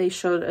 they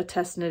showed a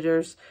test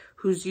knitters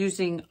who's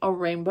using a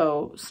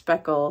rainbow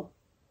speckle,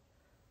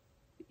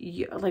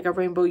 like a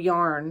rainbow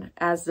yarn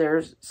as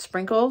their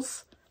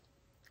sprinkles.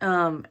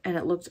 And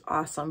it looked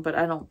awesome, but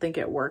I don't think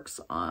it works.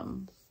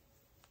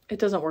 It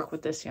doesn't work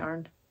with this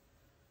yarn.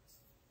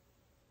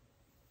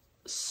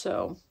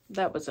 So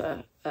that was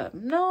a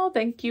no,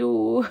 thank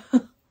you.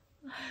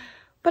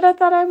 But I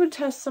thought I would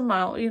test them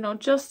out, you know,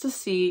 just to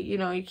see, you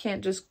know, you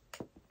can't just,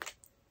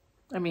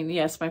 I mean,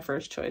 yes, my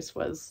first choice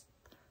was,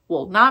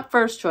 well, not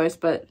first choice,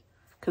 but,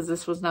 because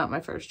this was not my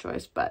first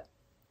choice, but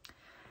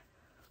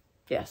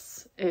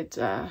yes, it,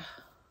 yeah.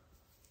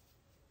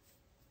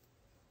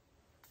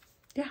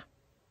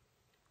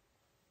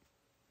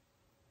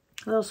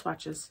 Little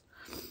swatches.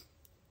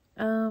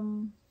 I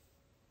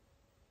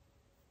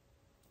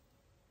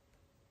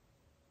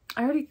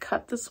already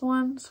cut this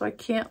one, so I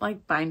can't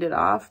like bind it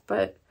off,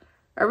 but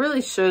I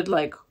really should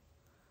like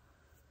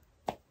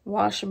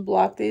wash and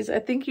block these. I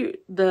think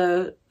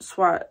the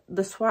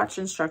swatch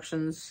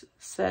instructions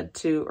said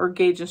to, or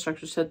gauge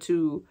instructions said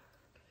to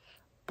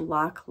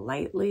block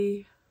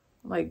lightly.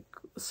 Like,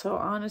 so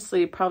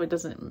honestly, it probably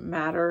doesn't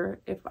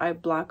matter if I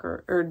block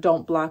or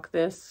don't block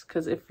this,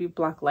 because if you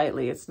block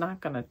lightly, it's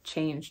not going to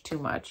change too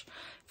much.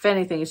 If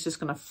anything, it's just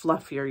going to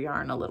fluff your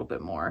yarn a little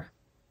bit more.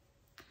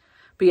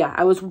 But yeah,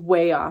 I was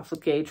way off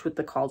with gauge with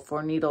the called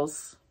for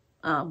needles,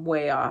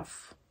 way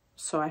off.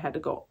 So I had to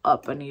go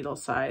up a needle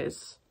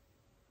size.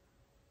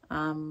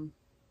 And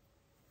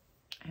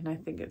I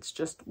think it's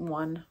just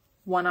one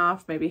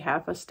off, maybe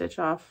half a stitch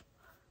off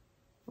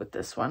with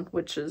this one,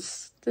 which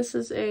is, this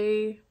is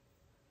a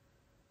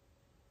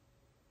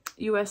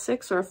US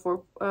 6 or a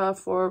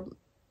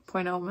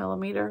 4.0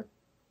 millimeter.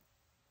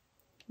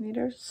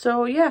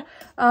 So yeah,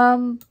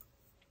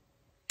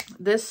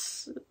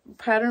 this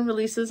pattern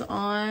releases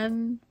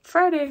on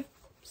Friday,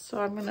 so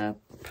I'm gonna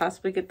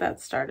possibly get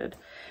that started.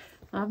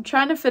 I'm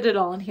trying to fit it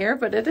all in here,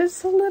 but it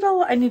is a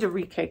little, I need to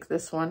recake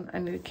this one. I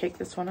need to cake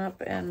this one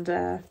up and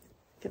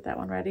get that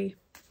one ready.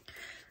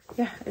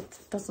 Yeah, it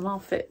doesn't all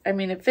fit. I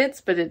mean, it fits,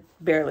 but it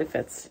barely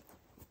fits.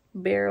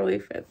 Barely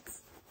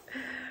fits.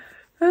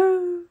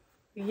 Oh,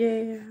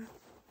 yeah.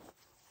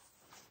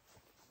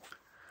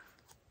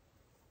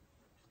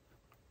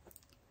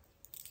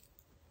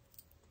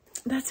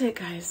 That's it,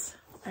 guys.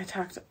 I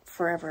talked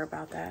forever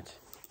about that.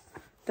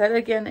 That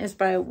again is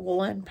by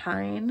Wool and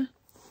Pine.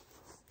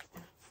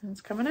 And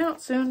it's coming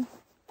out soon.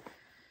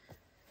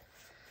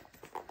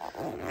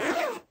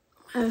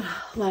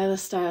 Lila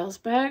Styles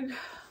bag.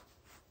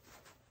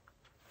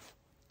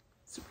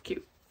 Super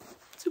cute.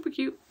 Super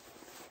cute.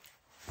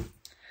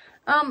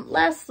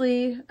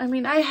 Lastly, I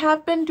mean, I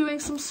have been doing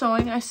some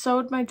sewing. I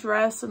sewed my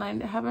dress and I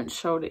haven't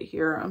showed it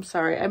here. I'm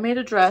sorry. I made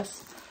a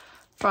dress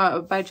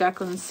by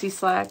Jacqueline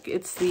Cieslak.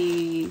 It's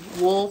the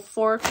wool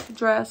fork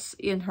dress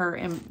in her,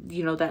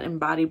 you know, that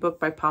Embody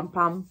book by Pom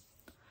Pom.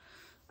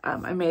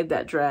 I made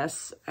that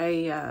dress.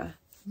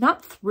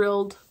 Not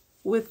thrilled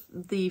with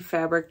the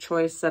fabric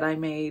choice that I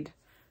made.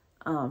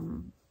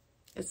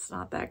 It's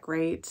not that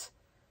great.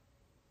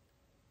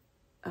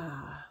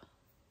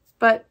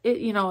 But it,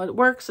 you know, it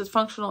works, it's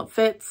functional, it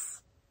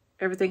fits.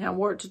 Everything. I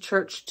wore it to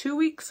church 2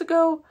 weeks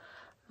ago.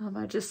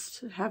 I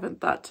just haven't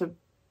thought to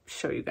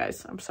show you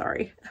guys. I'm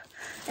sorry.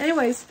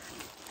 Anyways,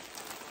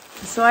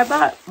 so I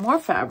bought more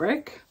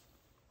fabric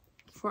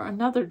for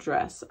another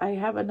dress. I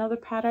have another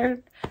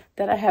pattern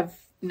that I have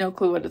no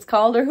clue what it's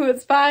called or who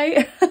it's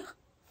by.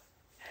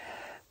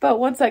 But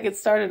once I get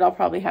started, I'll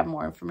probably have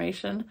more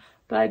information.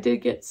 But I did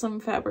get some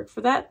fabric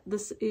for that.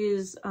 This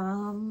is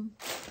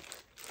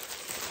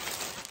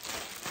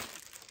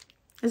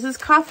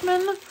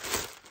Kaufman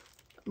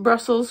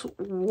Brussels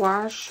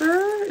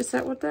washer. Is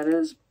that what that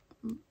is?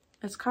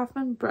 It's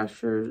Kaufman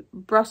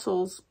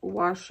Brussels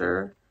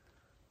washer.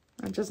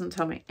 It doesn't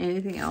tell me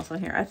anything else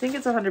on here. I think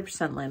it's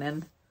 100%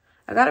 linen.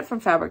 I got it from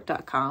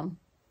fabric.com.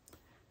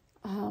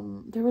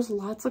 There was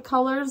lots of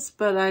colors,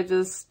 but I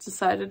just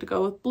decided to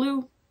go with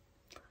blue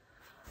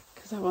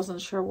because I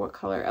wasn't sure what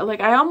color.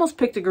 Like, I almost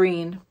picked a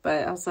green,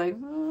 but I was like,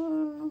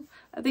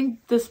 I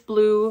think this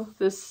blue,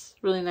 this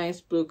really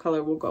nice blue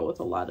color will go with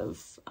a lot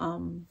of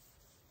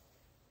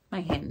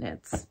my hand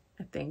knits,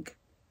 I think.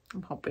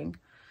 I'm hoping.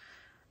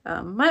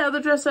 My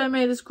other dress I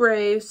made is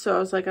gray, so I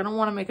was like, I don't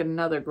want to make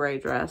another gray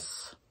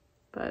dress,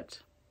 but,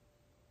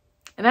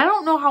 and I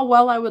don't know how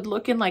well I would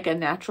look in like a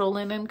natural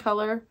linen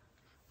color.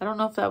 I don't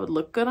know if that would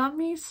look good on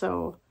me,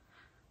 so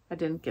I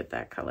didn't get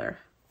that color.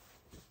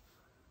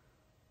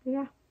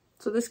 Yeah,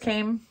 so this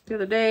came the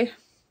other day.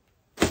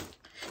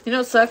 You know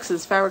what sucks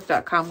is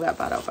fabric.com got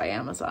bought out by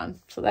Amazon,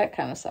 so that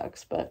kind of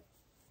sucks, but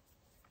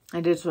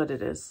it is what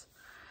it is.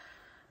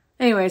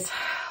 Anyways,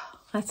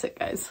 that's it,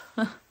 guys.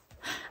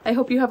 I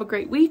hope you have a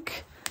great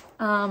week.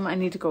 I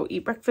need to go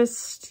eat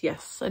breakfast.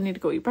 Yes, I need to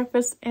go eat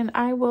breakfast, and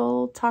I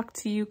will talk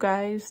to you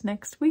guys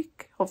next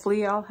week.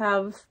 Hopefully I'll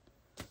have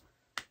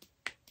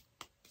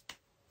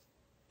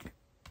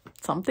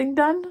something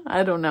done.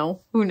 I don't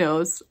know. Who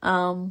knows?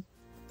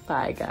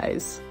 Bye,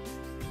 guys.